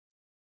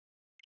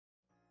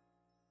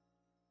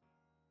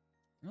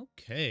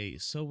Okay,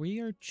 so we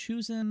are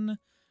choosing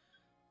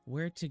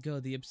where to go.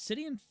 The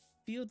Obsidian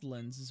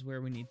Fieldlands is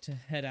where we need to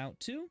head out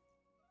to.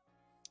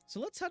 So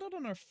let's head out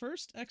on our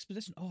first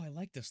expedition. Oh, I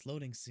like this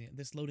loading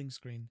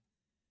screen.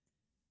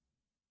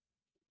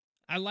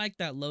 I like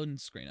that loading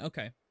screen.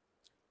 Okay.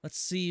 Let's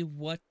see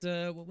what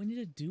we need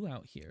to do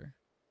out here.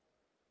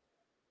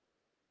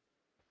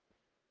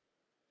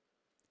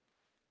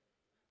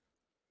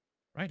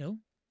 Righto.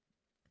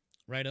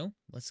 Righto.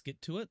 Let's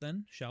get to it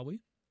then, shall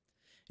we?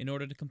 In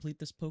order to complete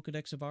this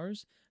Pokedex of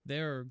ours,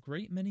 there are a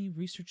great many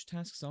research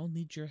tasks I'll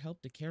need your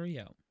help to carry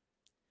out.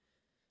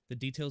 The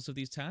details of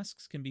these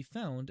tasks can be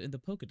found in the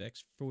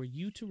Pokedex for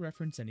you to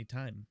reference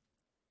anytime.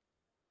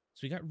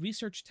 So we got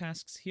research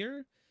tasks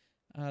here.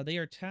 They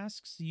are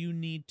tasks you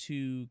need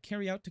to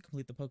carry out to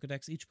complete the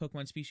Pokedex. Each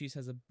Pokemon species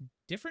has a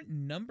different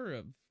number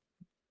of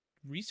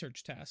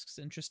research tasks.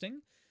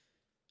 Interesting.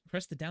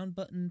 Press the down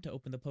button to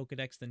open the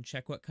Pokedex, then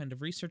check what kind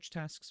of research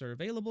tasks are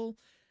available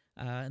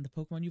and the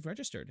Pokemon you've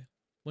registered.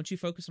 Once you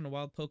focus on a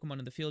wild Pokemon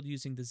in the field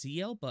using the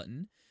ZL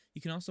button, you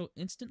can also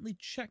instantly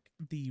check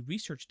the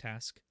research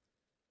task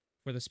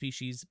for the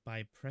species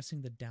by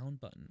pressing the down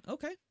button.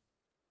 Okay.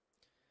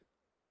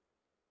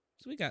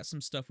 So we got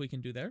some stuff we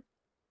can do there.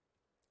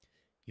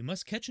 You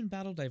must catch and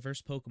battle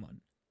diverse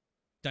Pokemon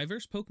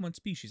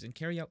species, and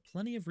carry out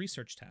plenty of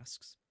research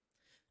tasks.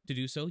 To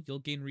do so, you'll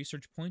gain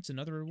research points and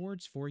other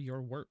rewards for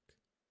your work.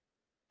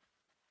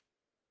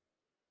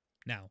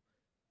 Now,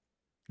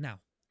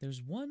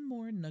 there's one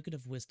more nugget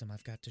of wisdom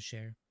I've got to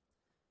share.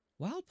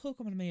 Wild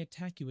Pokemon may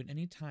attack you at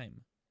any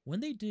time. When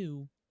they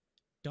do,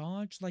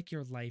 dodge like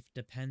your life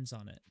depends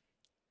on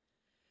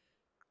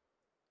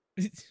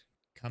it.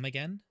 Come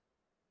again?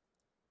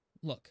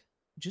 Look,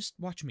 just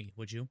watch me,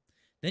 would you?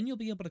 Then you'll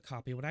be able to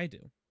copy what I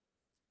do.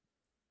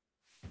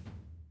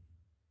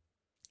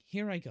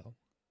 Here I go.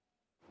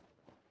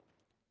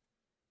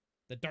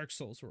 The Dark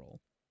Souls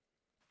roll.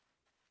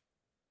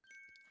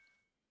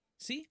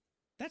 See?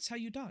 That's how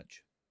you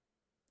dodge.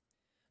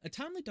 A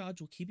timely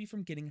dodge will keep you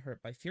from getting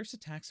hurt by fierce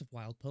attacks of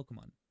wild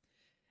Pokemon.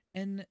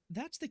 And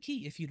that's the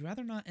key if you'd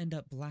rather not end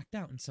up blacked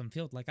out in some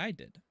field like I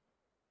did.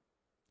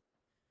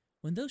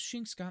 When those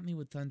Shinx got me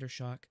with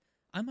Thundershock,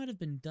 I might have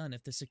been done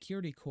if the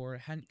security corps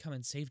hadn't come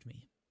and saved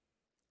me.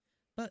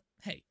 But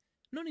hey,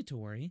 no need to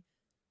worry.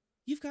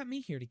 You've got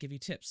me here to give you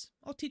tips.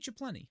 I'll teach you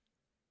plenty.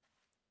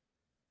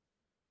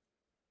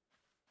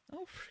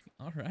 Oh,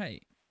 all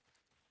right.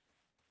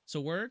 So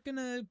we're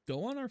gonna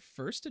go on our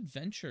first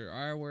adventure,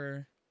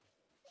 our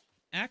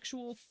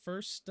actual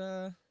first,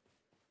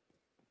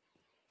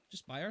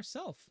 just by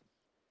ourselves.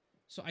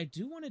 So I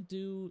do want to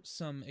do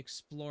some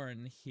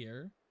exploring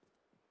here.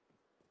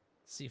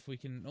 See if we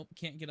can, nope,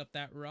 can't get up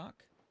that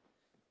rock.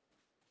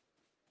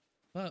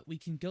 But we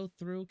can go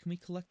through, can we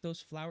collect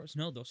those flowers?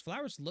 No, those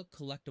flowers look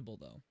collectible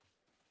though.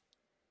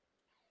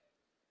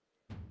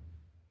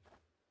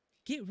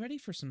 Get ready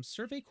for some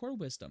Survey Corps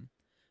wisdom.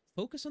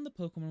 Focus on the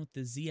Pokemon with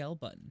the ZL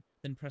button,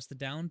 then press the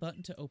down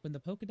button to open the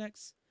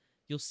Pokedex.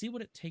 You'll see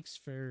what it takes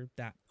for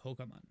that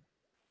Pokemon.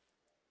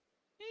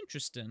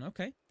 Interesting,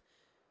 okay.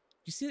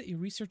 You see that your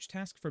research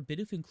task for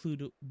Bidoof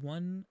include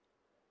one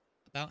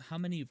about how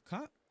many you've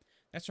caught?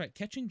 That's right,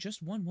 catching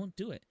just one won't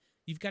do it.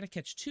 You've got to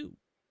catch 2,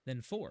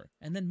 then 4,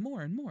 and then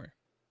more and more.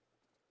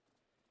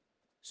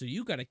 So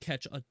you got to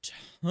catch a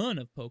ton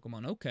of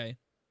Pokemon, okay.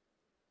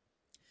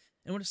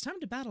 And when it's time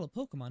to battle a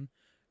Pokemon,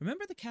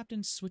 remember the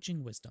captain's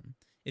switching wisdom.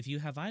 If you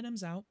have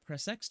items out,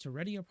 press X to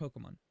ready your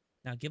Pokemon.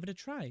 Now give it a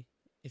try.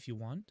 If you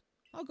want,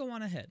 I'll go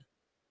on ahead.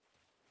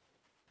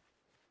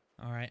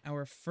 Alright,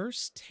 our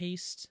first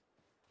taste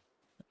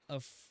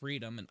of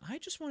freedom. And I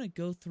just want to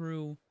go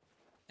through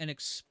and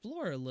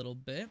explore a little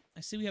bit.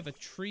 I see we have a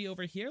tree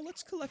over here.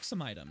 Let's collect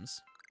some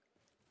items.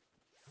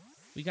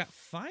 We got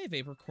 5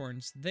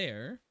 apricorns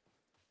there.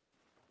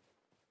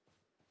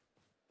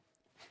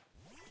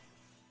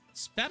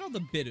 Let's battle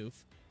the Bidoof.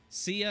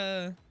 See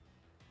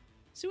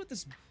what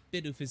this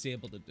Bidoof is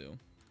able to do.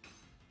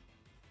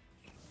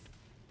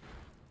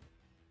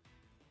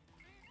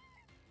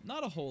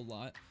 Not a whole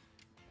lot.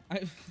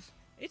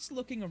 It's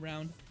looking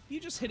around. You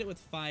just hit it with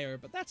fire,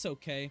 but that's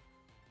okay.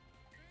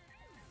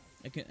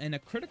 And a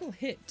critical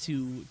hit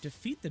to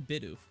defeat the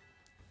Bidoof.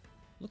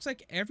 Looks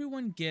like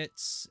everyone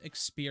gets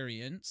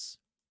experience.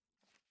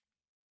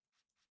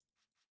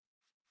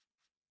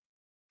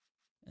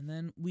 And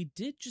then we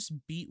did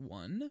just beat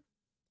one.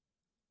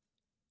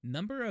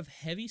 Number of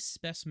heavy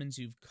specimens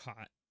you've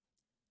caught.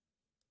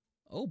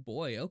 Oh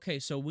boy, okay,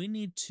 so we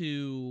need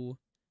to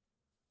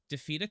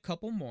defeat a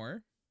couple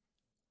more.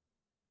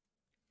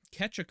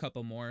 Catch a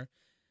couple more.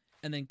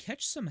 And then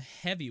catch some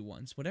heavy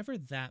ones, whatever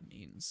that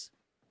means.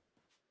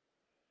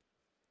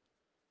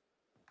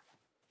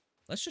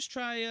 Let's just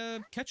try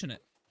catching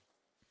it.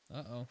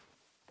 Uh-oh.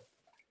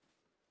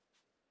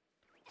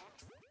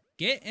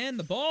 Get in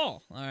the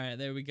ball! Alright,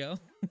 there we go.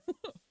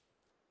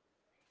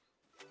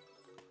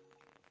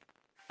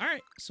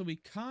 Alright, so we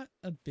caught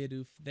a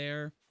Bidoof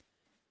there.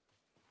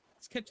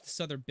 Let's catch this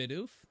other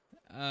Bidoof.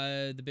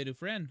 The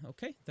Bidoof ran.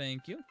 Okay,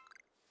 thank you.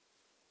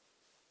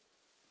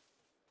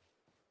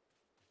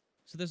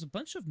 So there's a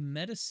bunch of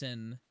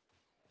medicine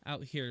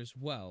out here as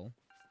well.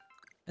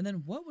 And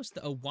then what was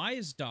the... Oh, Y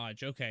is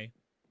dodge. Okay.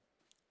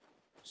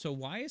 So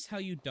Y is how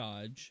you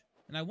dodge.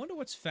 And I wonder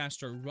what's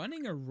faster,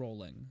 running or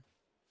rolling?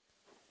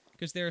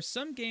 Because there are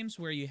some games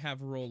where you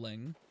have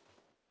rolling.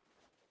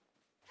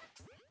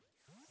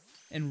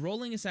 And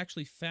rolling is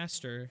actually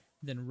faster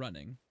than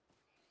running.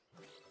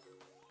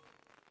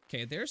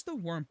 Okay, there's the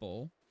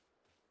Wurmple.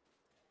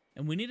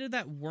 And we needed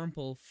that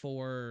Wurmple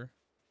for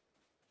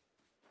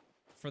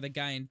the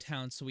guy in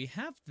town. So we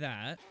have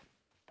that.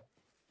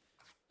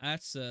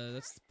 That's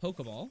the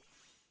Pokeball.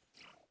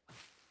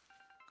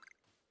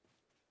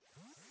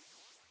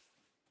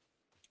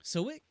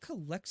 So it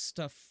collects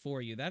stuff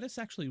for you. That is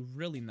actually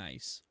really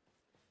nice.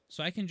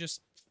 So I can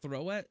just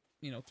throw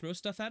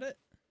stuff at it.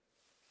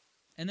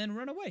 And then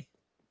run away.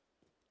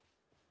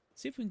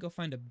 See if we can go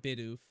find a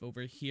Bidoof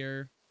over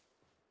here.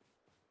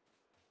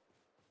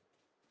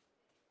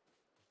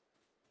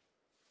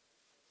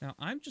 Now,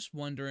 I'm just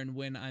wondering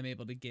when I'm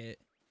able to get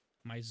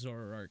my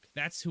Zoroark.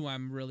 That's who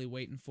I'm really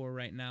waiting for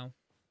right now.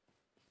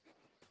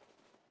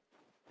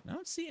 I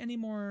don't see any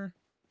more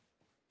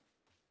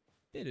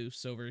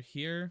Bidoofs over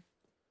here.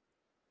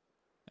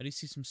 I do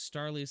see some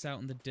Starlies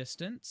out in the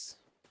distance.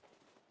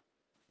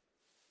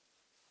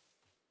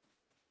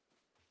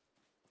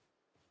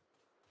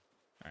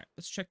 Alright,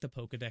 let's check the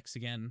Pokedex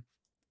again.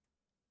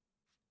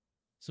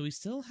 So we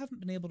still haven't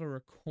been able to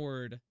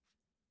record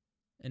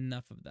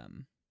enough of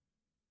them.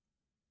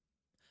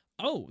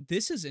 Oh,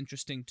 this is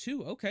interesting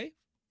too. Okay.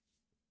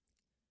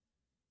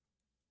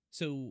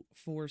 So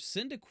for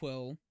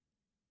Cyndaquil,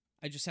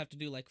 I just have to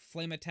do like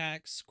flame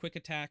attacks, quick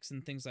attacks,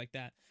 and things like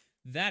that.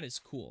 That is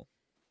cool.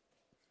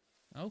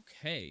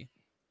 Okay.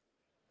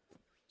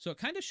 So it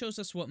kind of shows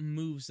us what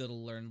moves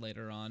it'll learn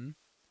later on.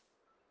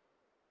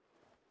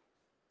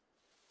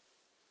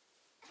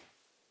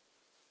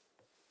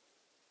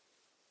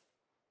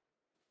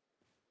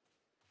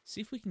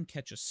 See if we can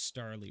catch a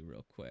Starly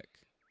real quick.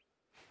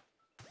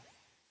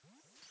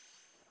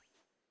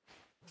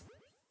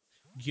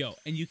 Yo,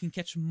 and you can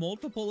catch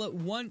multiple at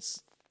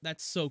once.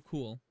 That's so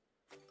cool.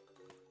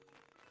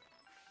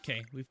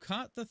 Okay, we've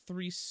caught the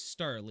 3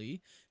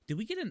 Starly. Did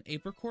we get an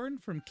Apricorn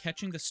from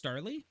catching the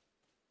Starly?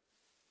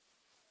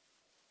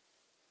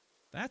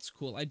 That's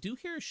cool. I do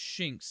hear a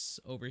Shinx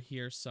over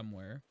here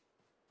somewhere.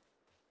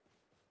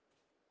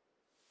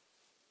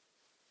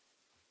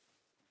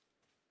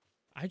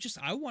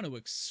 I want to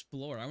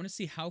explore. I want to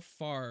see how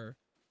far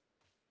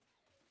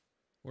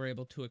we're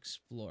able to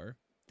explore.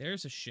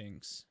 There's a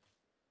Shinx.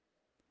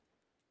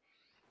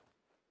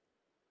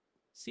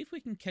 See if we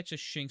can catch a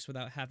Shinx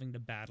without having to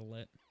battle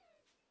it.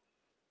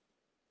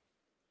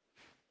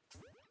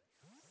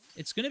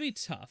 It's going to be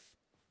tough,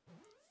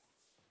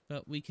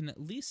 but we can at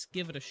least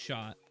give it a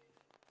shot.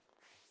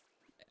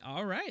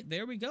 All right,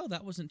 there we go.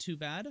 That wasn't too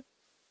bad.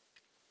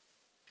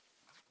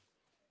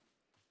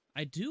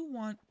 I do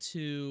want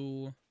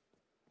to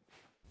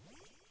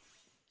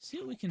see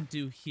what we can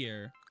do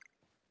here.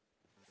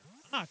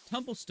 Ah,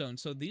 Tumblestone.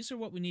 So these are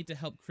what we need to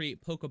help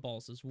create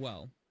Pokeballs as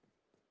well.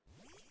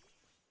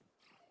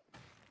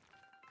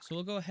 So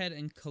we'll go ahead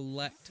and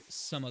collect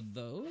some of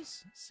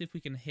those. See if we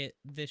can hit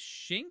this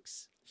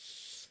Shinx.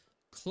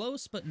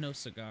 Close, but no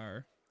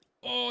cigar.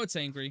 Oh, it's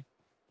angry.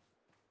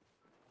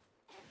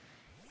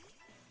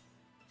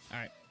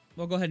 Alright,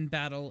 we'll go ahead and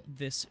battle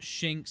this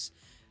Shinx.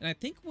 And I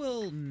think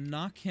we'll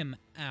knock him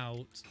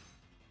out.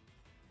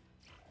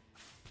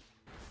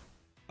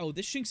 Oh,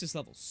 this Shinx is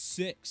level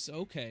 6.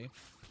 Okay.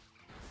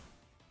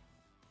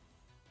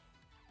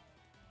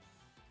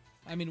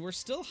 I mean, we're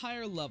still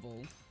higher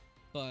level,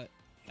 but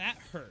that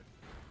hurt.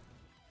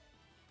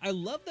 I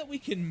love that we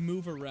can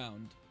move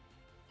around.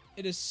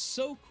 It is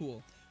so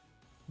cool.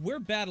 We're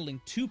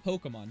battling 2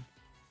 Pokemon.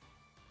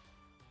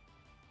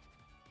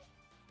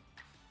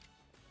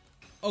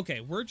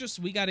 Okay,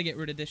 we gotta get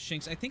rid of this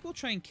Shinx. I think we'll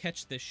try and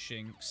catch this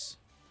Shinx.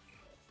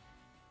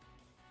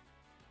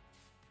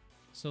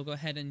 So we'll go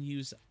ahead and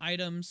use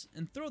items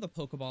and throw the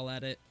Pokeball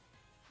at it.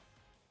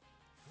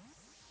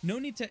 No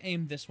need to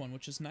aim this one,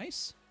 which is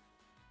nice.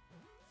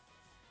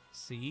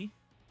 See?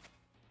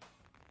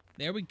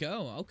 There we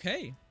go.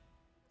 Okay.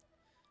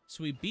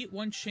 So we beat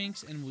one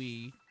Shinx and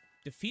we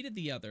defeated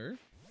the other.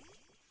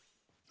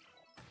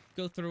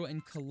 Go through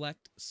and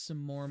collect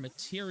some more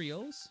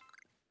materials.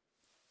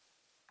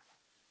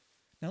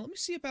 Now let me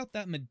see about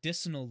that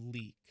medicinal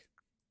leek.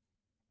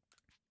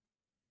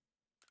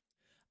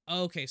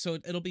 Okay, so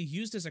it'll be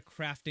used as a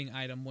crafting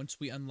item once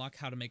we unlock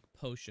how to make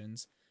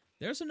potions.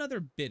 There's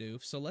another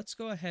Bidoof, so let's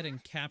go ahead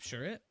and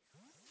capture it.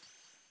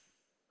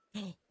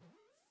 Oh!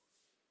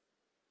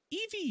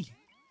 Eevee!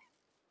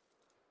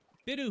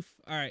 Bidoof!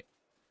 Alright.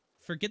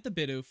 Forget the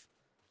Bidoof.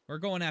 We're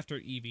going after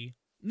Eevee.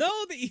 No!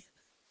 The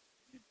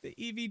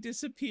Eevee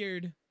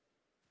disappeared.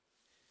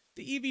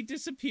 The Eevee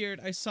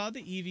disappeared. I saw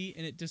the Eevee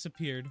and it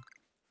disappeared.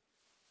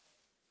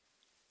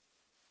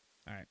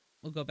 Alright.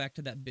 We'll go back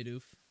to that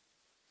Bidoof.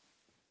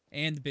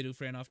 And the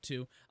Bidoof ran off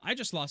too. I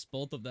just lost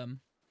both of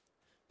them.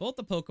 Both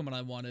the Pokemon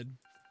I wanted.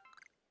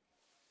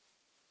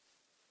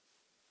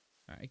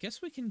 Alright, I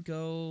guess we can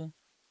go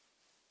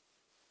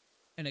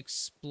and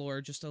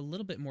explore just a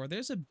little bit more.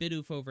 There's a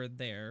Bidoof over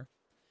there.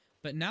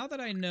 But now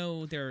that I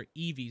know there are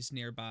Eevees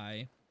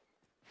nearby,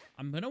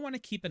 I'm going to want to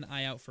keep an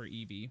eye out for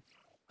Eevee.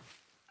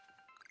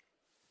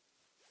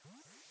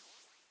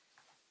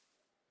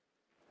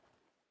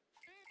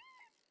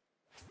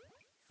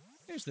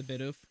 Here's the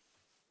Bidoof.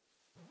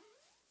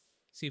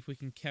 See if we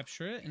can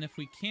capture it, and if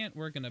we can't,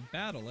 we're going to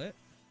battle it.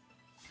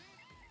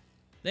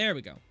 There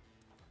we go.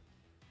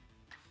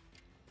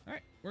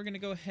 Alright, we're going to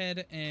go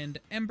ahead and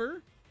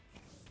Ember.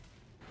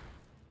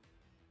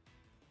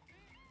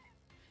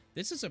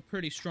 This is a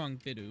pretty strong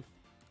Bidoof.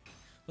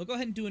 We'll go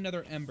ahead and do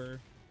another Ember.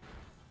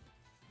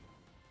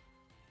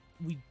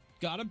 We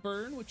got a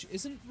burn, which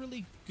isn't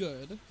really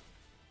good.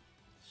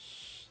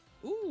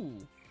 Ooh.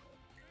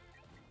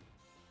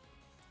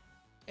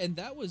 And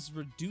that was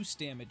reduced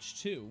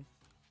damage, too.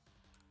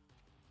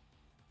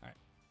 Alright.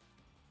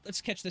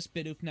 Let's catch this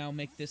Bidoof now,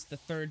 make this the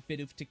third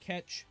Bidoof to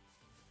catch.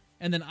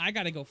 And then I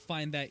gotta go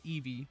find that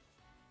Eevee.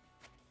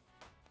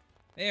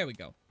 There we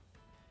go.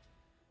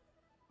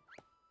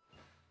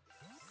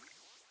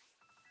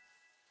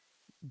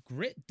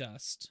 Grit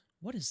Dust?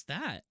 What is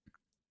that?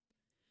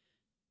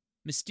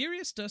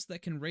 Mysterious dust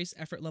that can raise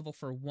effort level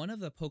for one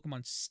of the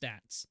Pokemon's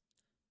stats.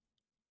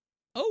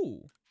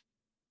 Oh!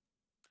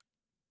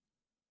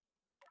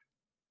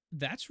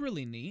 That's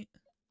really neat.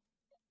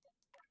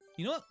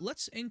 You know what?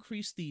 Let's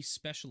increase the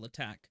special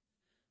attack.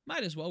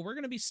 Might as well. We're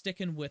going to be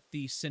sticking with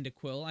the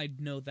Cyndaquil. I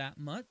know that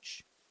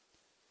much.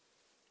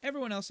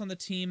 Everyone else on the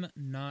team,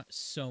 not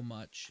so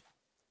much.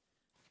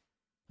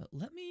 But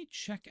let me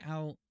check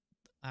out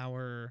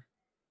our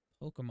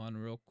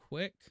Pokemon real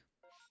quick.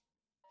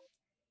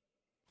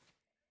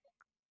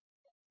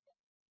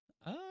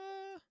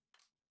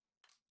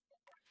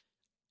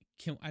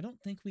 I don't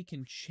think we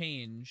can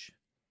change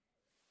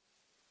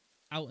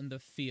out in the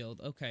field.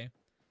 Okay.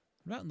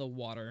 What about in the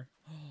water?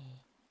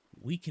 Oh,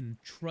 we can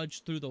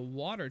trudge through the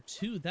water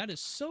too. That is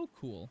so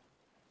cool.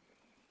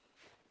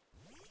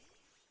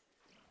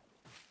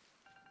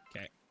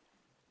 Okay.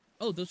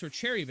 Oh, those were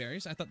cherry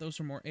berries. I thought those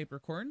were more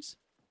apricorns.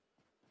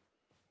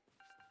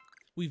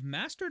 We've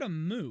mastered a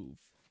move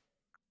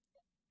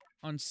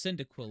on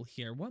Cyndaquil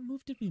here. What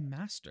move did we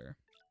master?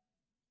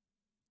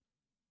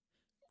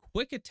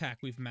 Quick attack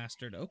we've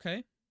mastered.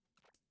 Okay.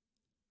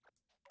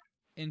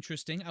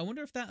 Interesting. I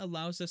wonder if that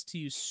allows us to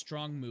use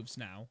strong moves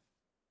now.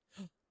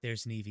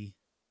 There's an Eevee.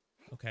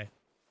 Okay.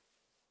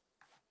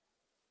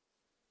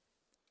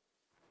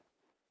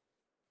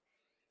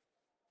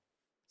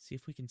 See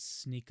if we can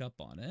sneak up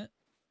on it.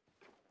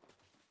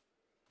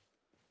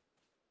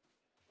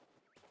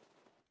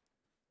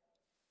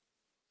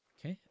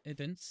 Okay, it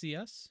didn't see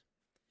us.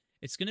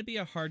 It's going to be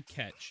a hard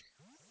catch.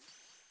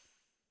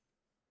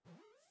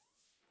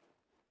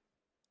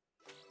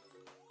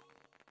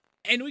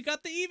 And we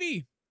got the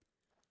Eevee!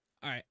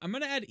 Alright, I'm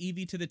going to add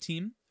Eevee to the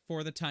team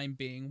for the time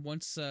being,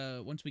 once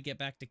we get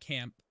back to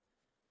camp.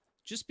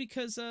 Just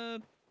because,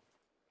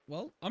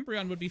 well,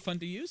 Umbreon would be fun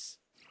to use.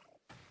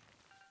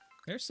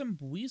 There's some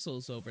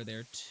weasels over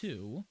there,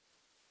 too.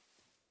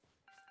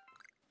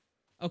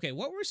 Okay,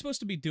 what we're supposed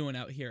to be doing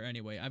out here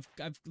anyway?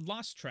 I've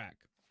lost track.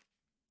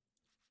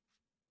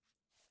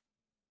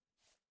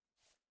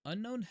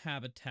 Unknown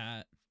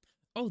habitat.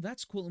 Oh,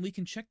 that's cool, and we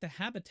can check the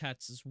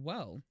habitats as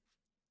well.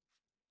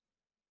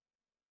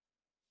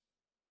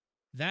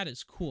 That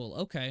is cool.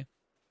 Okay.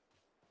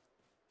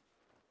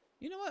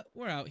 You know what?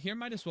 We're out here.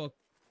 Might as well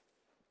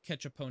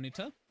catch a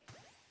Ponyta.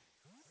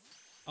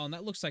 Oh, and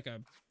that looks like a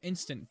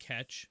instant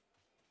catch.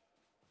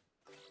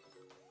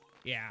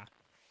 Yeah.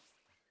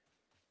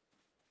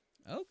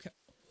 Okay.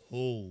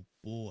 Oh,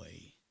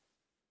 boy.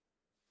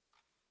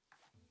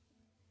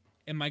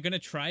 Am I gonna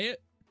try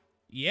it?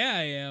 Yeah,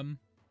 I am.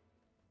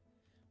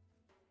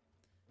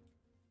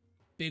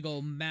 Big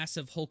ol'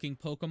 massive hulking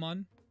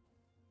Pokemon.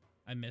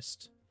 I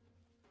missed.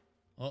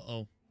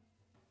 Uh-oh.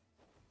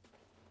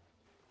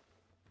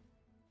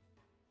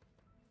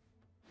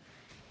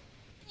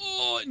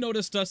 Oh, it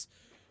noticed us.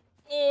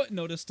 Oh, it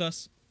noticed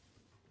us.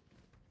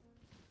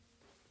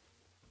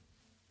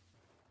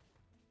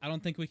 I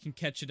don't think we can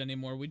catch it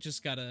anymore. We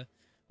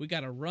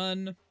gotta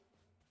run.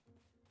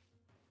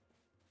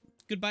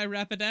 Goodbye,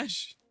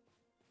 Rapidash.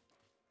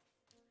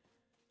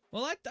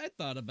 Well, I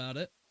thought about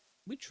it.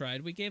 We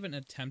tried. We gave it an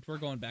attempt. We're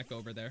going back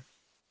over there.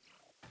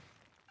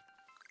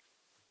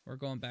 We're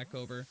going back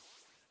over.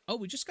 Oh,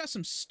 we just got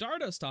some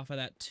Stardust off of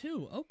that,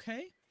 too.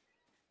 Okay.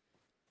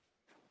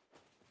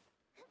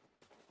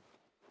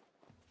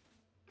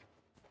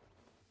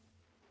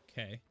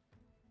 Okay.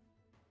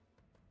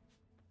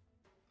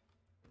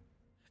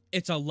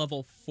 It's a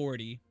level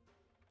 40.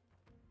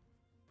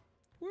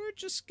 We're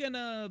just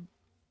gonna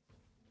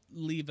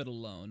leave it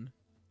alone.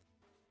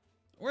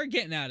 We're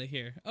getting out of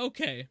here.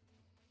 Okay.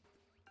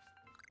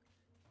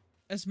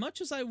 As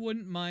much as I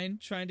wouldn't mind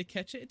trying to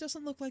catch it, it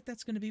doesn't look like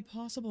that's going to be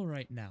possible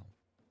right now.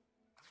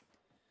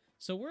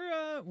 So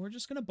we're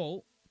just going to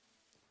bolt.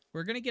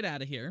 We're going to get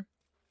out of here.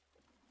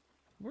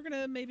 We're going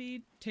to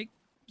maybe take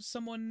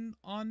someone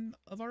on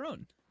of our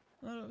own.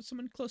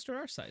 Someone close to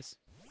our size.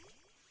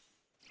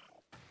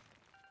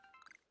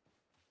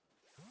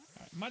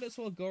 Might as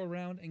well go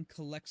around and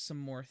collect some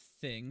more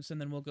things, and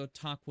then we'll go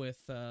talk with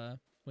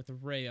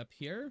Ray up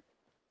here.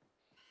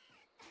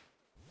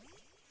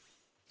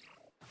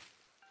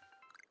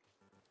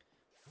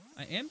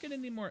 I am gonna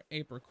need more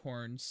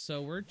apricorns,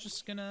 so we're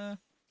gonna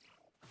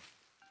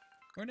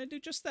do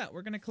just that.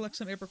 We're gonna collect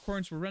some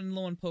apricorns. We're running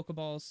low on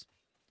Pokeballs,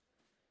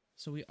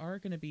 so we are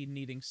gonna be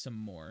needing some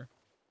more.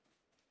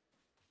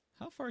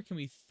 How far can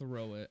we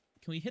throw it?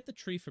 Can we hit the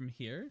tree from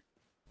here?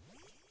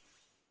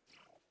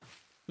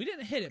 We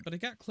didn't hit it, but it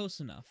got close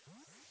enough.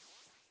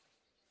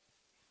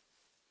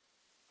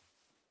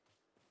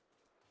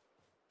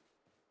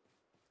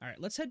 Alright,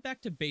 let's head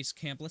back to base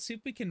camp. Let's see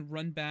if we can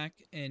run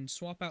back and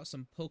swap out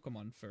some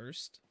Pokemon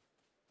first.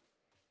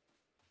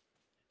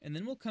 And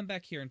then we'll come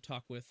back here and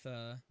talk with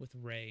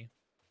Ray.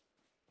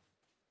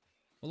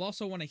 We'll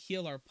also want to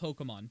heal our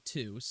Pokemon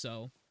too,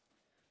 so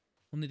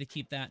we'll need to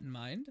keep that in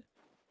mind.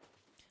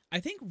 I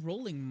think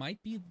rolling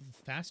might be the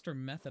faster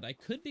method. I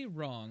could be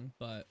wrong,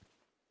 but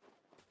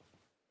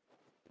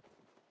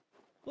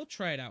we'll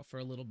try it out for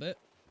a little bit.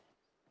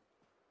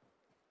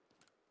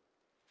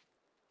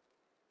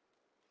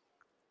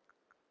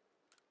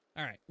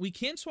 Alright, we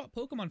can swap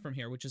Pokemon from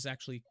here, which is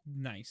actually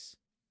nice.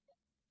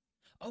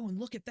 Oh, and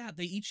look at that.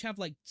 They each have,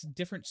 like,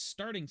 different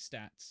starting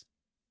stats.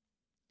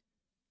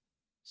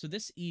 So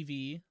this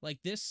Eevee,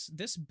 like this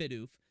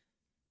Bidoof,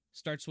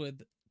 starts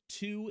with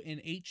 2 in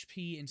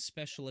HP and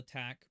special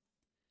attack.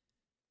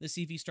 This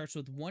Eevee starts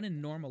with 1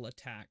 in normal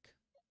attack.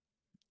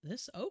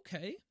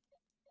 Okay.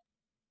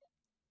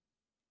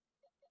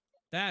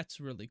 That's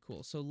really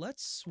cool. So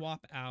let's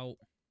swap out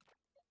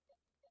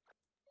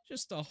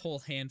just a whole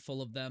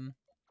handful of them.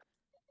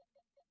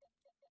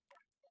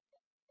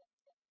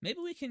 Maybe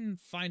we can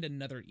find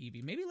another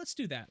Eevee. Maybe let's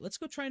do that. Let's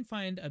go try and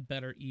find a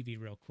better Eevee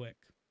real quick.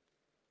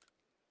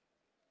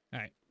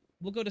 Alright.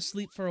 We'll go to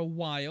sleep for a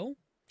while.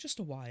 Just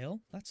a while.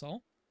 That's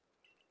all.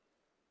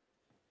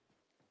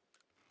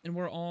 And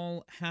we're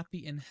all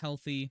happy and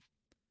healthy.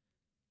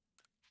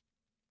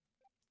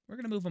 We're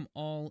going to move them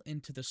all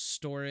into the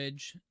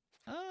storage.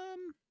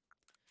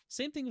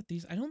 Same thing with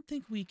these. I don't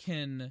think we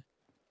can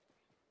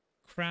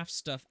craft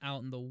stuff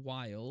out in the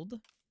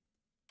wild.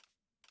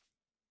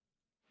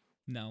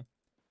 No.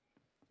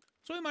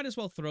 So we might as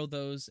well throw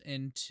those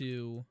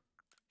into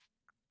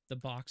the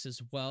box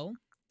as well.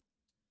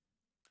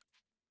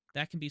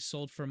 That can be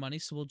sold for money,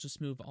 so we'll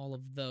just move all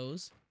of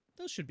those.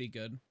 Those should be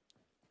good.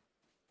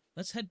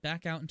 Let's head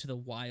back out into the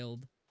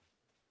wild.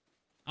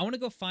 I want to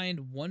go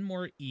find one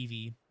more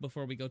Eevee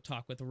before we go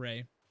talk with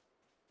Ray.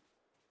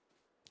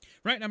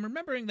 Right, I'm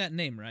remembering that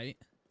name, right?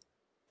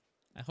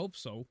 I hope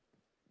so.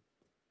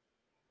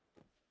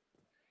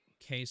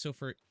 Okay, so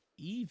for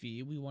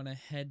Eevee, we want to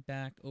head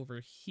back over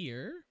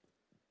here.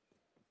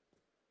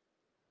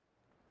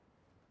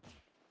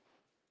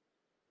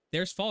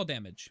 There's fall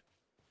damage.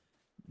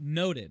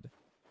 Noted.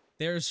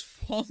 There's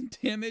fall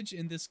damage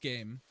in this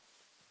game.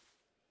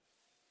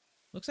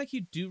 Looks like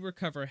you do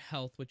recover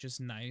health, which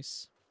is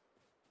nice.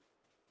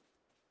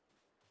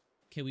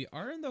 Okay, we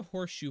are in the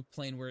horseshoe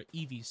plane where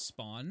Eevees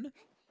spawn.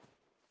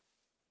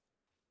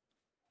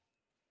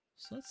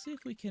 So let's see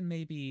if we can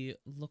maybe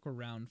look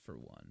around for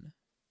one.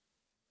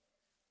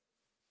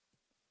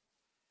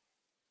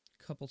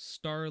 Couple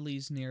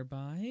Starlies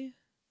nearby.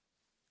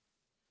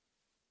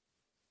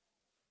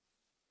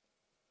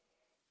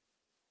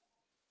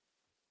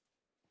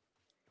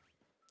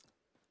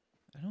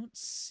 I don't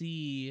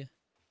see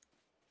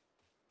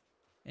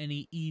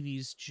any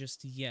Eevees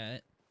just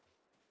yet.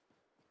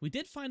 We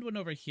did find one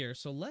over here,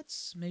 so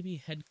let's maybe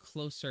head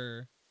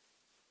closer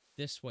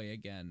this way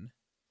again.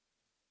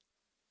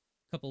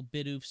 Couple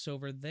Bidoofs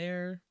over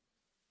there.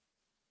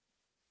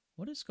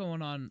 What is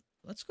going on?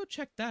 Let's go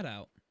check that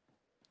out.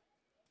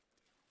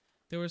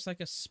 There was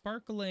like a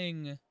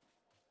sparkling...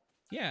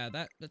 Yeah,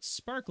 that's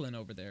sparkling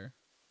over there.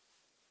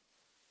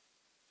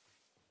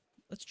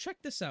 Let's check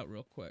this out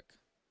real quick.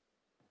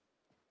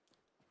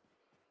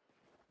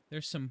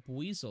 There's some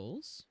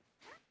Buizzles.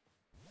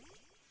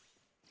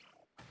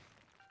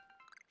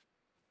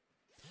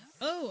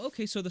 Oh,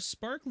 okay, so the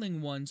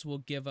sparkling ones will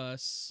give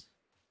us...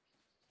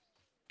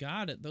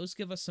 Got it. Those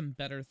give us some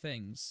better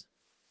things.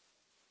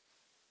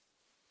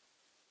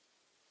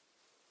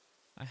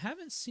 I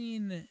haven't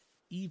seen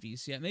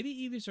Eevees yet. Maybe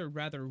Eevees are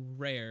rather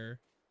rare.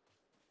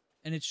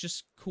 And it's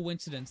just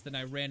coincidence that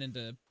I ran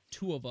into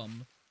 2 of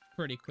them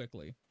pretty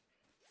quickly.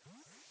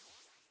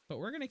 But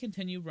we're going to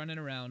continue running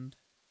around.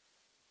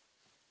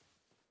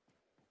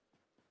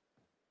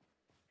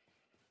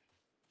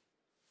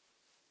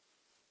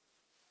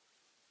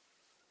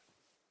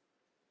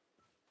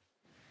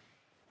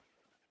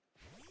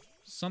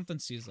 Something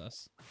sees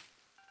us.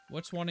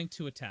 What's wanting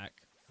to attack?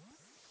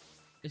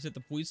 Is it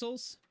the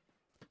Buizzles?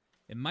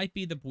 It might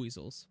be the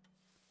Buizzles.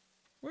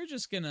 We're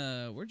just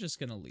gonna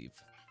leave.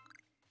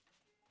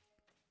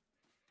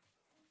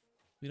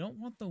 We don't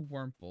want the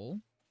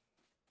Wurmple.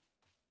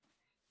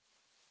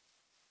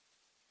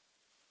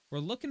 We're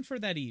looking for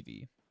that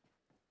Eevee.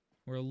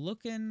 We're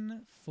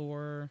looking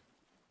for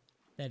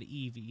that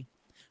Eevee.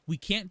 We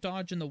can't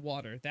dodge in the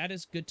water. That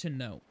is good to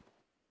know.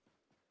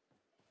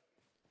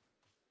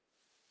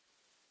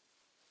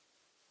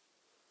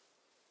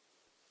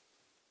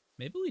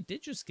 Maybe we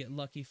did just get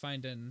lucky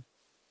finding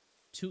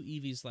 2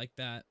 Eevees like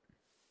that.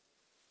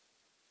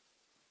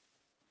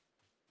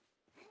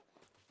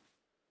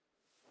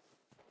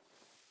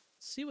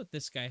 Let's see what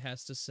this guy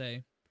has to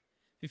say.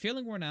 If you're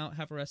feeling worn out,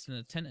 have a rest in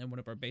a tent in one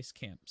of our base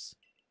camps.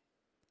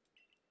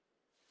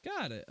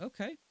 Got it.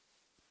 Okay.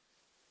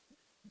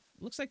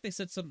 Looks like they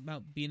said something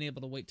about being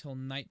able to wait till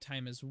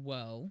nighttime as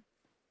well.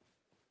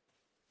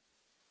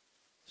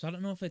 So I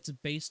don't know if it's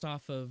based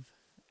off of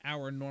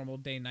our normal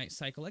day-night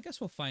cycle. I guess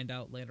we'll find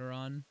out later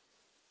on.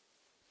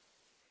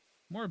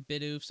 More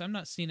Bidoofs. I'm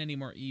not seeing any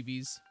more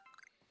Eevees.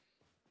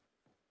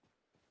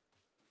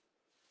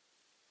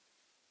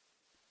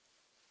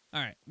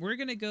 Alright, we're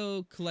gonna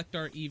go collect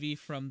our Eevee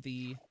from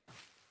the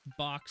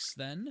box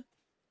then.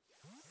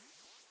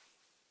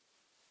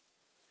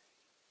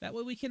 That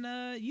way we can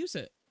use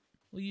it.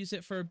 We'll use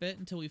it for a bit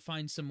until we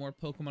find some more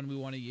Pokemon we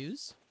want to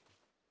use.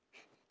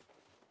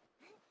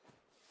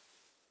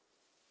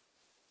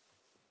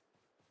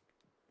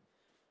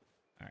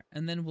 Alright,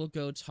 and then we'll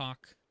go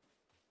talk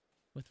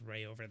with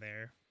Ray over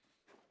there.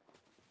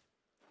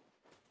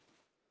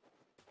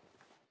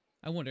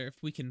 I wonder if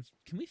we can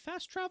we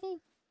fast travel?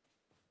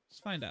 Let's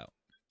find out.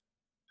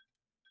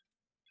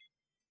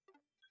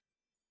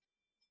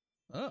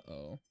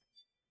 Uh-oh.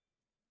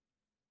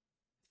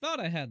 Thought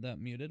I had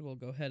that muted. We'll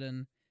go ahead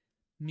and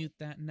mute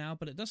that now,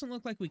 but it doesn't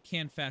look like we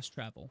can fast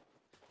travel.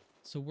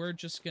 So we're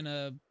just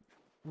gonna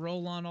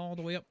roll on all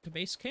the way up to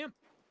base camp.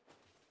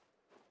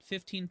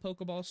 15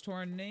 Pokeballs to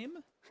our name.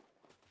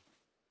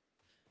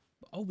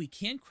 Oh, we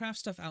can craft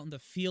stuff out in the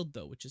field,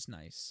 though, which is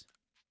nice.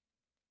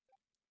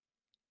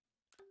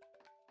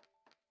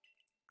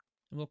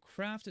 And we'll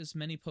craft as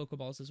many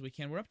Pokeballs as we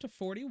can. We're up to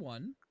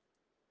 41.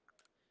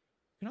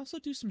 We can also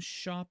do some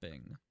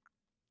shopping.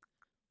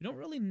 We don't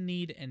really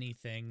need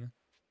anything.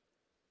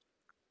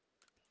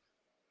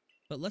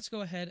 But let's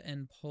go ahead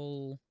and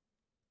pull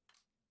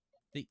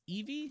the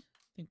Eevee.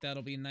 I think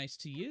that'll be nice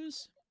to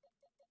use.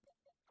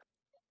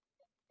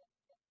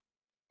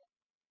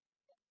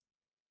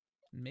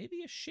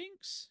 Maybe a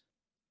Shinx?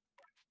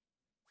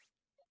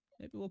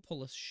 Maybe we'll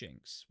pull a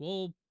Shinx.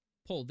 We'll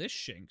pull this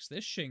Shinx.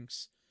 This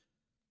Shinx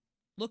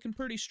looking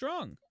pretty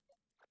strong.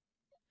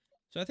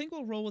 So I think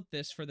we'll roll with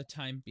this for the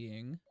time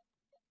being.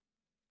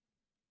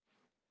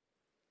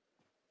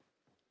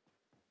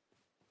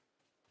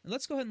 And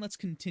let's go ahead and let's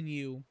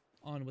continue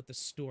on with the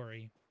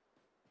story.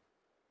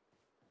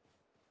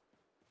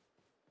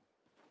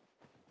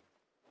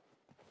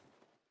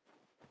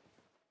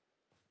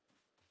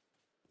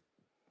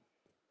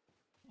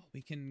 Oh,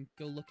 we can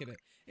go look at it.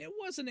 It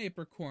was an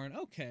apricorn.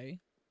 Okay.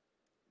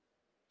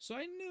 So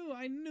I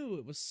knew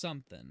it was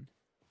something.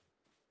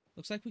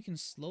 Looks like we can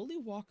slowly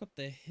walk up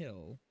the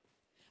hill.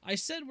 I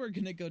said we're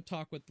gonna go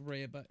talk with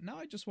Ray, but now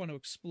I just want to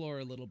explore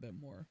a little bit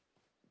more.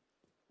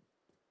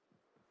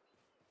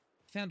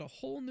 Found a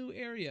whole new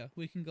area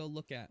we can go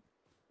look at.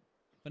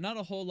 But not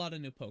a whole lot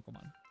of new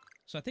Pokemon.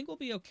 So I think we'll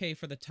be okay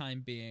for the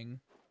time being.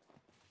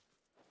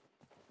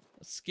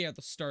 Let's scare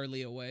the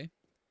Starly away.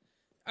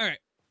 Alright.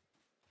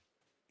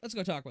 Let's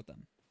go talk with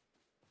them.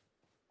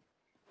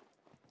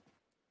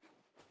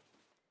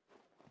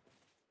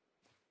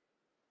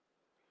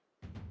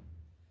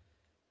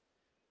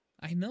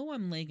 I know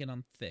I'm laying it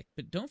on thick,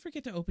 but don't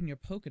forget to open your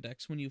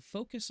Pokedex when you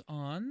focus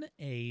on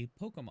a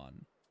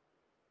Pokemon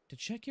to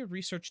check your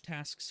research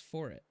tasks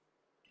for it.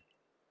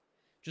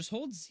 Just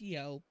hold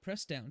ZL,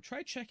 press down,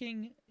 try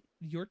checking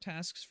your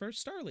tasks for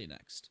Starly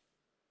next.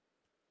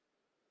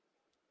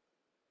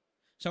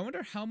 So I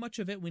wonder how much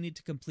of it we need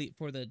to complete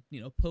for the,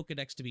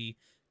 Pokedex to be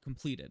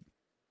completed.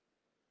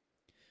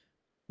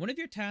 One of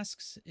your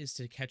tasks is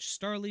to catch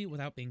Starly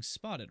without being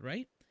spotted,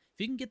 right? If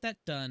you can get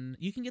that done,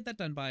 you can get that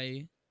done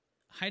by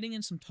hiding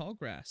in some tall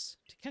grass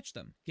to catch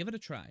them. Give it a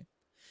try.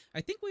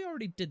 I think we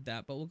already did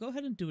that, but we'll go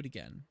ahead and do it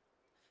again.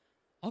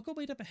 I'll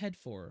wait up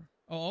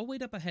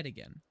ahead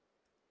again.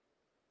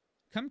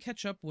 Come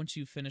catch up once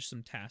you finish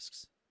some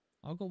tasks.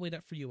 I'll go wait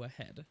up for you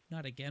ahead.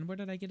 Not again. Where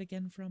did I get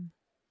again from?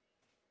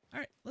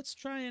 Alright, let's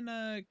try and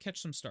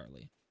catch some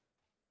Starly.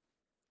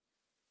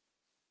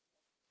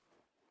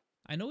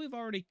 I know we've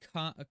already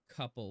caught a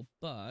couple,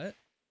 but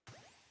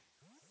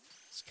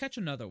let's catch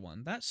another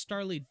one. That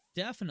Starly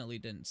definitely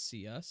didn't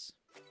see us.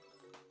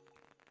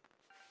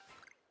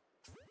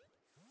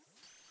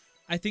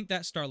 I think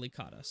that Starly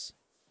caught us.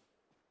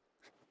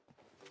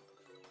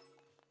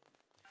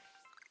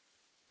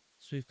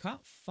 So we've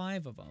caught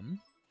 5 of them.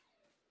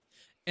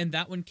 And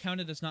that one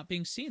counted as not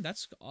being seen.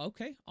 That's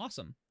okay.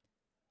 Awesome.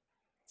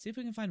 See if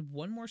we can find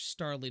one more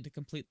Starly to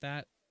complete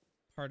that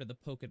part of the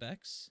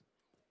Pokedex.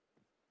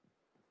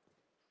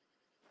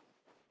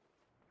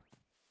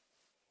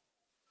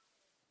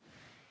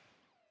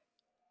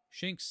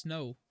 Shinx,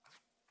 no.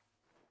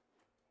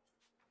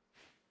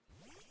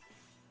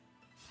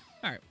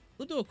 Alright,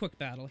 we'll do a quick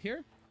battle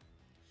here.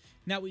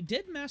 Now, we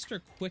did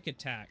master Quick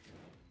Attack.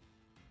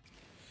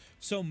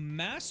 So,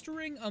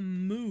 mastering a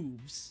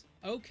moves...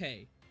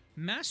 Okay.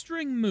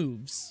 Mastering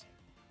moves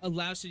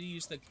allows you to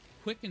use the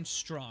Quick and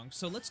Strong.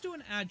 So, let's do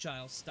an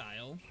Agile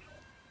style.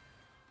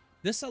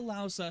 This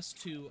allows us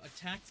to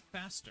attack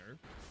faster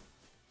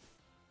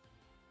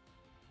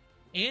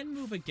and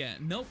move again.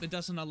 Nope, it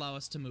doesn't allow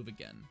us to move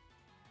again.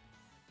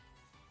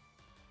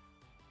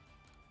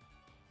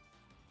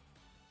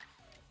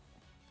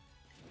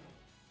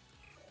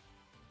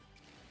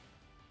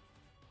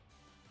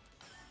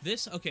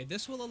 This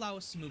will allow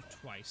us to move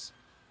twice.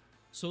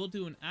 So we'll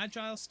do an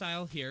agile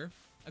style here,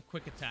 a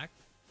quick attack.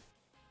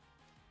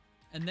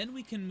 And then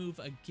we can move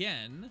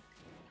again.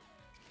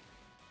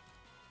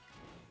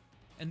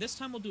 And this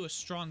time we'll do a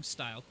strong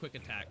style quick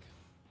attack.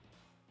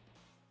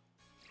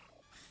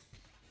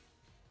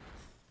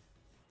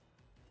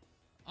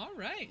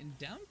 Alright, and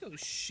down goes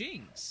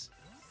Shinx.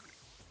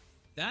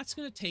 That's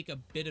going to take a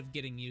bit of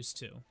getting used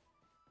to.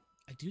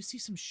 I do see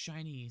some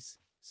shinies,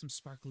 some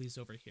sparklies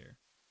over here.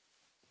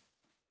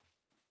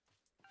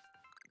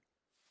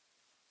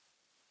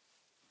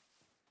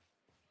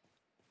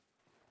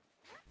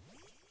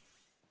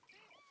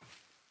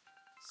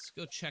 Let's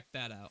go check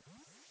that out.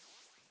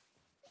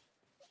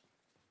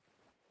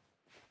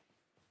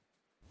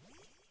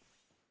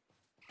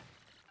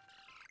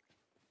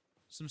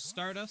 Some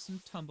Stardust and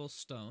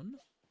Tumblestone.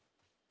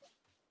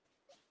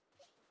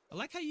 I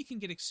like how you can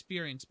get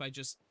experience by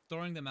just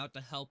throwing them out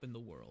to help in the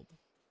world.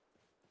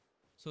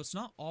 So it's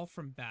not all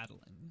from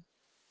battling.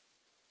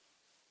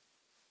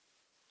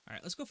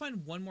 Alright, let's go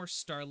find one more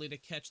Starly to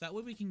catch. That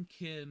way we can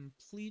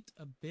complete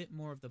a bit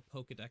more of the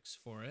Pokedex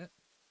for it.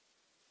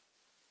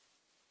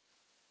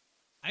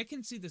 I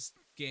can see this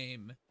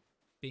game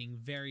being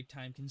very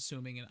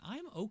time-consuming, and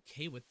I'm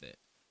okay with it.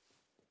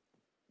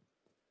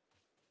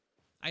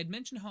 I had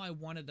mentioned how I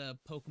wanted a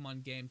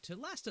Pokemon game to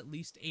last at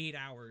least 8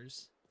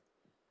 hours.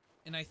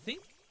 And I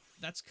think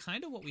that's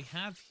kind of what we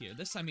have here.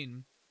 This, I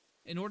mean,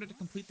 in order to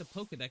complete the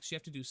Pokedex, you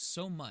have to do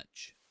so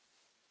much.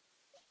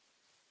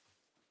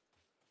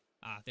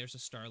 Ah, there's a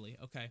Starly.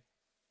 Okay.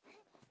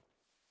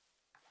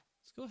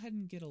 Let's go ahead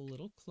and get a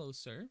little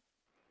closer.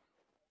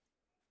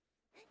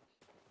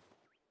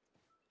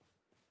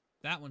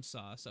 That one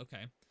saw us.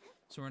 Okay.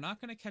 So we're not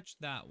going to catch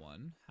that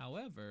one.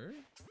 However,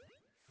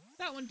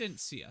 that one didn't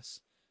see us.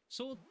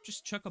 So we'll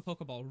just chuck a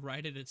Pokeball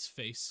right at its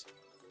face.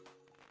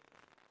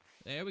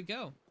 There we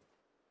go.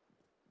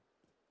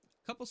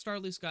 A couple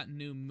Starlies got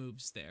new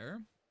moves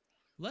there.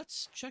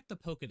 Let's check the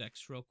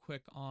Pokedex real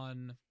quick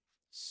on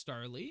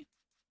Starly.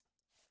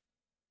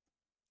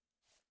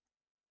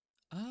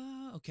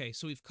 Okay,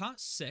 so we've caught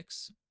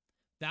 6.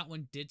 That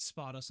one did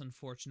spot us,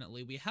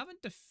 unfortunately. We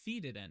haven't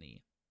defeated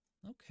any.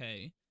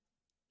 Okay.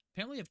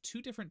 Apparently we have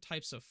 2 different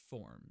types of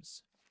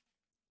forms.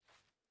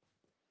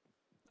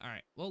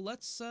 Alright, well,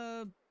 let's,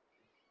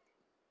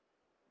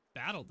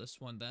 battle this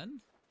one,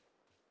 then.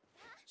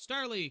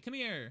 Starly, come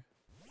here!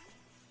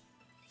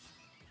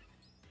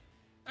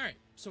 Alright,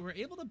 so we're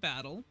able to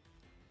battle.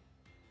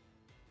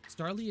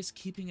 Starly is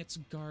keeping its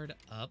guard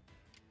up.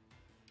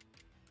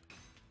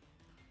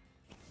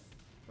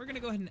 We're gonna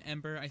go ahead and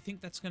Ember. I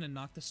think that's gonna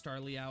knock the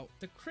Starly out.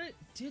 The crit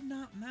did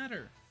not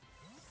matter.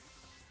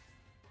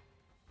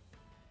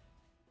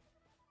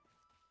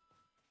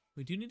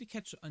 We do need to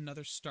catch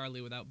another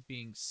Starly without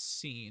being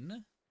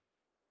seen.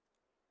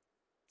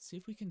 Let's see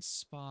if we can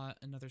spot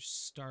another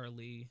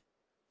Starly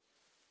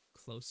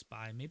close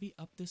by. Maybe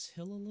up this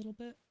hill a little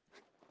bit?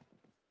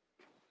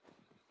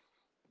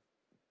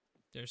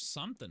 There's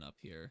something up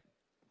here.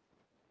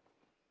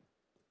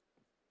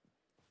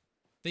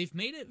 They've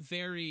made it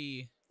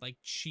very, like,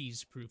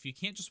 cheese-proof. You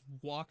can't just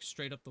walk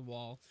straight up the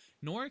wall,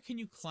 nor can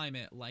you climb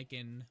it like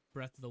in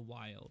Breath of the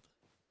Wild.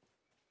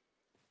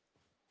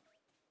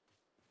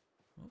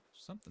 Oh,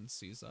 something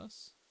sees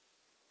us.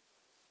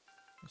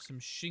 There's some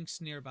Shinx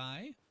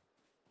nearby.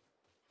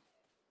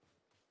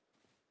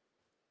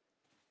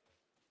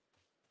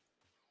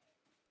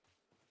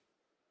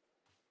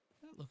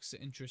 That looks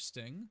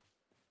interesting.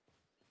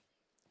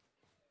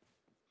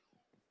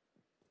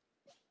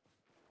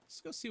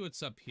 Let's go see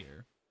what's up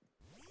here.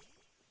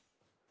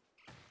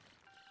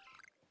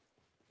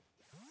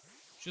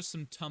 Just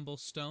some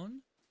Tumblestone.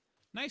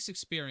 Nice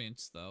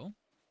experience, though.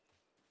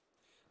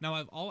 Now,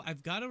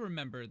 I've got to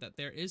remember that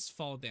there is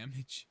fall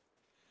damage.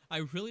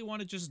 I really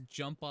want to just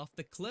jump off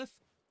the cliff,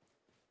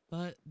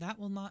 but that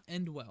will not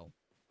end well.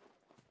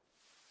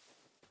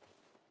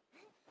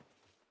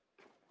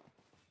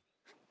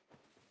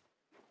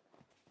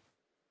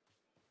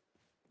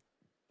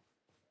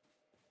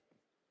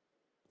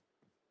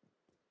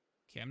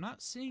 Okay, I'm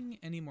not seeing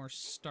any more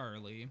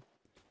Starly,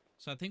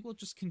 so I think we'll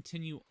just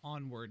continue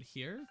onward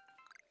here.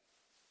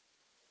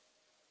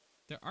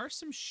 There are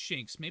some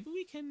Shinx. Maybe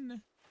we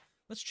can...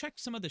 Let's check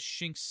some of the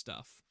Shinx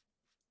stuff.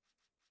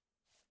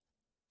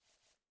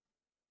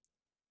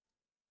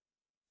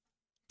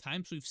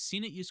 Times we've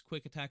seen it use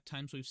Quick Attack,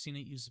 times we've seen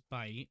it use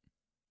Bite.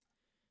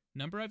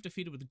 Number I've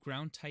defeated with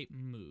ground-type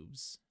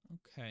moves.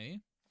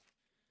 Okay.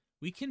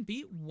 We can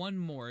beat one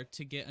more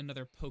to get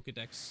another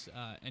Pokedex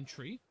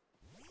entry.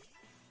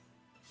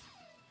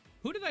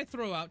 Who did I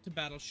throw out to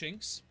battle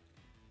Shinx?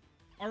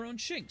 Our own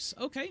Shinx.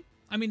 Okay.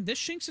 I mean, this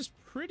Shinx is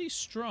pretty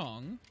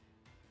strong.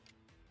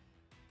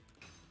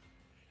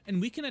 And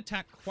we can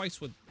attack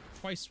twice with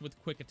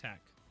Quick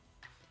Attack.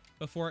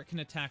 before it can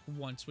attack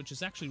once, which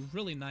is actually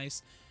really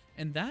nice.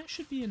 And that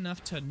should be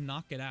enough to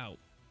knock it out.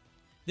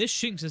 This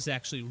Shinx is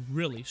actually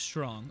really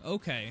strong.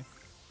 Okay.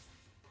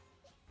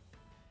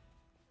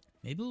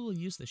 Maybe we'll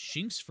use the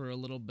Shinx for a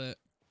little bit.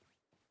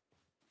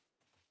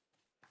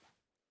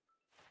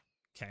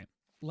 Okay.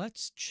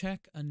 Let's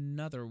check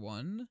another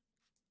one.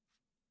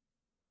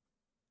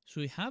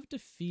 So we have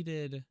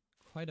defeated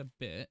quite a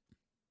bit.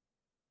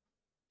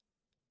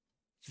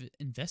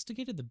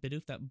 Investigated the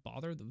Bidoof that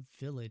bothered the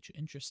village.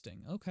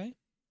 Interesting. Okay.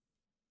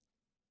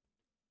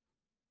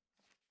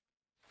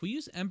 If we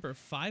use Ember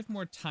 5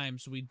 more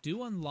times, we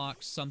do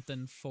unlock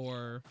something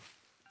for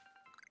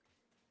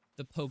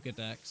the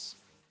Pokedex.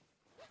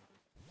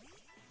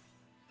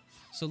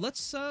 So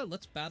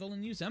let's battle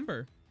and use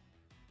Ember.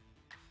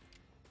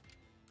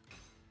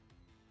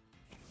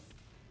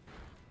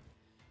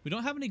 We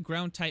don't have any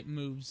ground type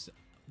moves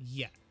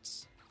yet.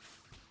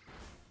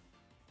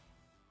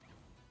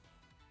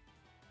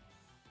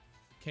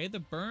 Okay, the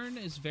burn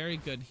is very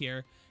good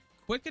here.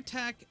 Quick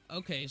attack,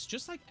 okay, it's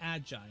just like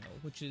agile,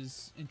 which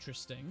is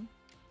interesting.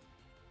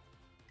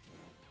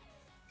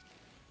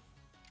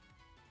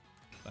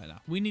 But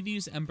we need to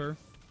use Ember.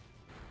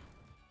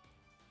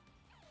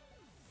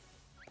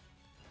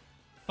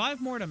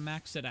 5 more to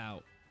max it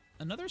out.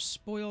 Another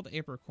spoiled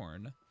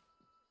apricorn.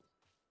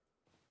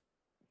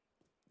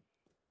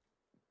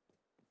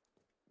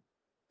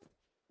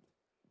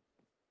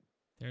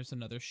 There's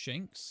another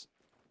Shinx.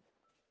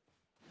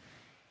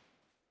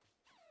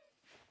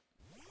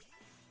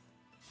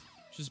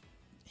 Just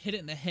hit it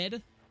in the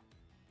head.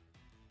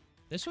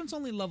 This one's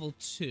only level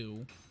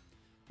 2.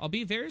 I'll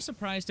be very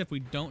surprised if we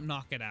don't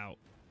knock it out.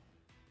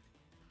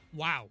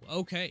 Wow,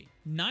 okay.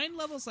 9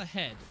 levels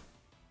ahead.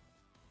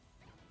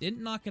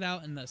 Didn't knock it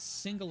out in a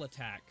single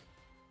attack.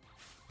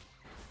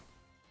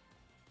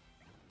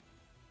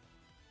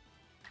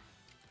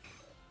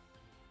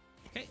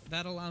 Okay,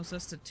 that allows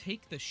us to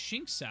take the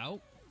Shinx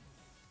out.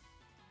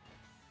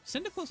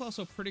 Cyndaquil's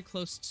also pretty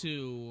close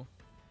to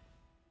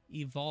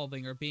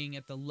evolving or being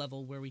at the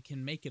level where we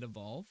can make it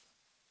evolve,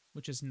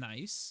 which is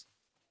nice.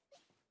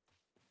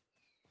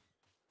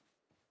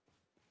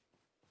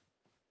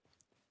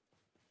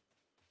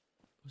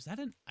 Was that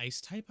an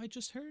ice type I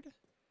just heard?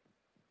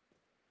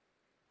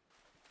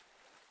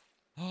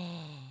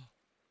 Oh,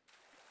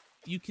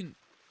 you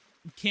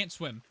can't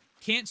swim.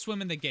 Can't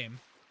swim in the game.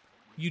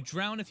 You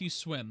drown if you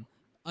swim.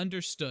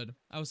 Understood.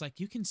 I was like,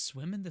 you can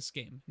swim in this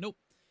game. Nope.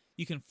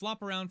 You can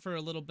flop around for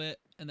a little bit,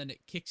 and then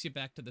it kicks you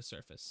back to the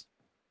surface.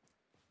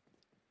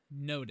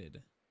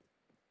 Noted.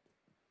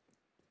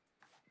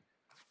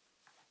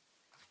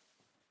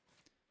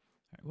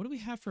 Alright, what do we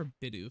have for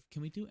Bidoof?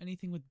 Can we do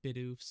anything with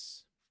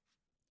Bidoofs?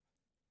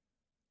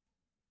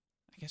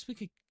 I guess we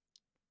could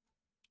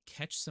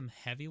catch some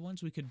heavy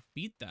ones. We could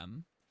beat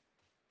them.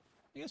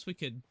 I guess we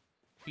could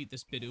beat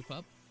this Bidoof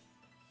up.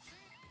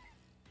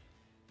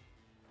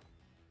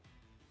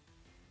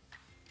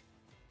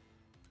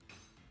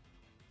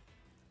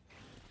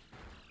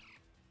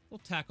 We'll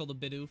tackle the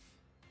Bidoof.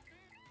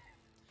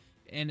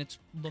 And it's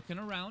looking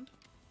around.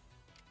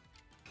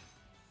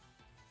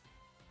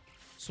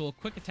 So a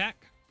quick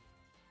attack.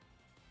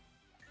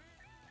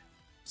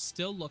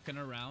 Still looking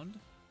around.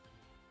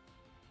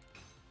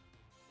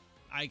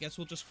 I guess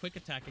we'll just quick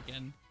attack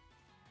again.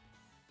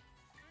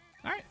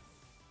 Alright.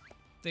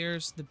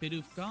 There's the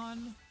Bidoof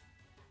gone.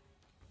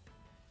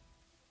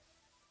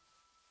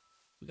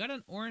 We got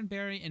an Oran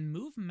Berry and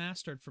Move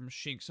Mastered from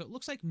Shinx. So it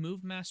looks like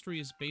Move Mastery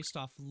is based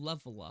off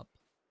level up.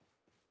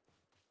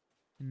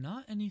 And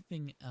not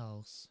anything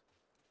else.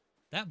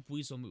 That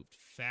Buizel moved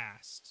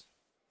fast.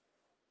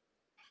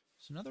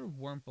 So another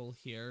Wurmple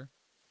here.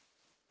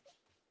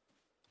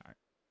 Alright.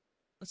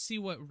 Let's see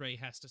what Ray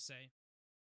has to say.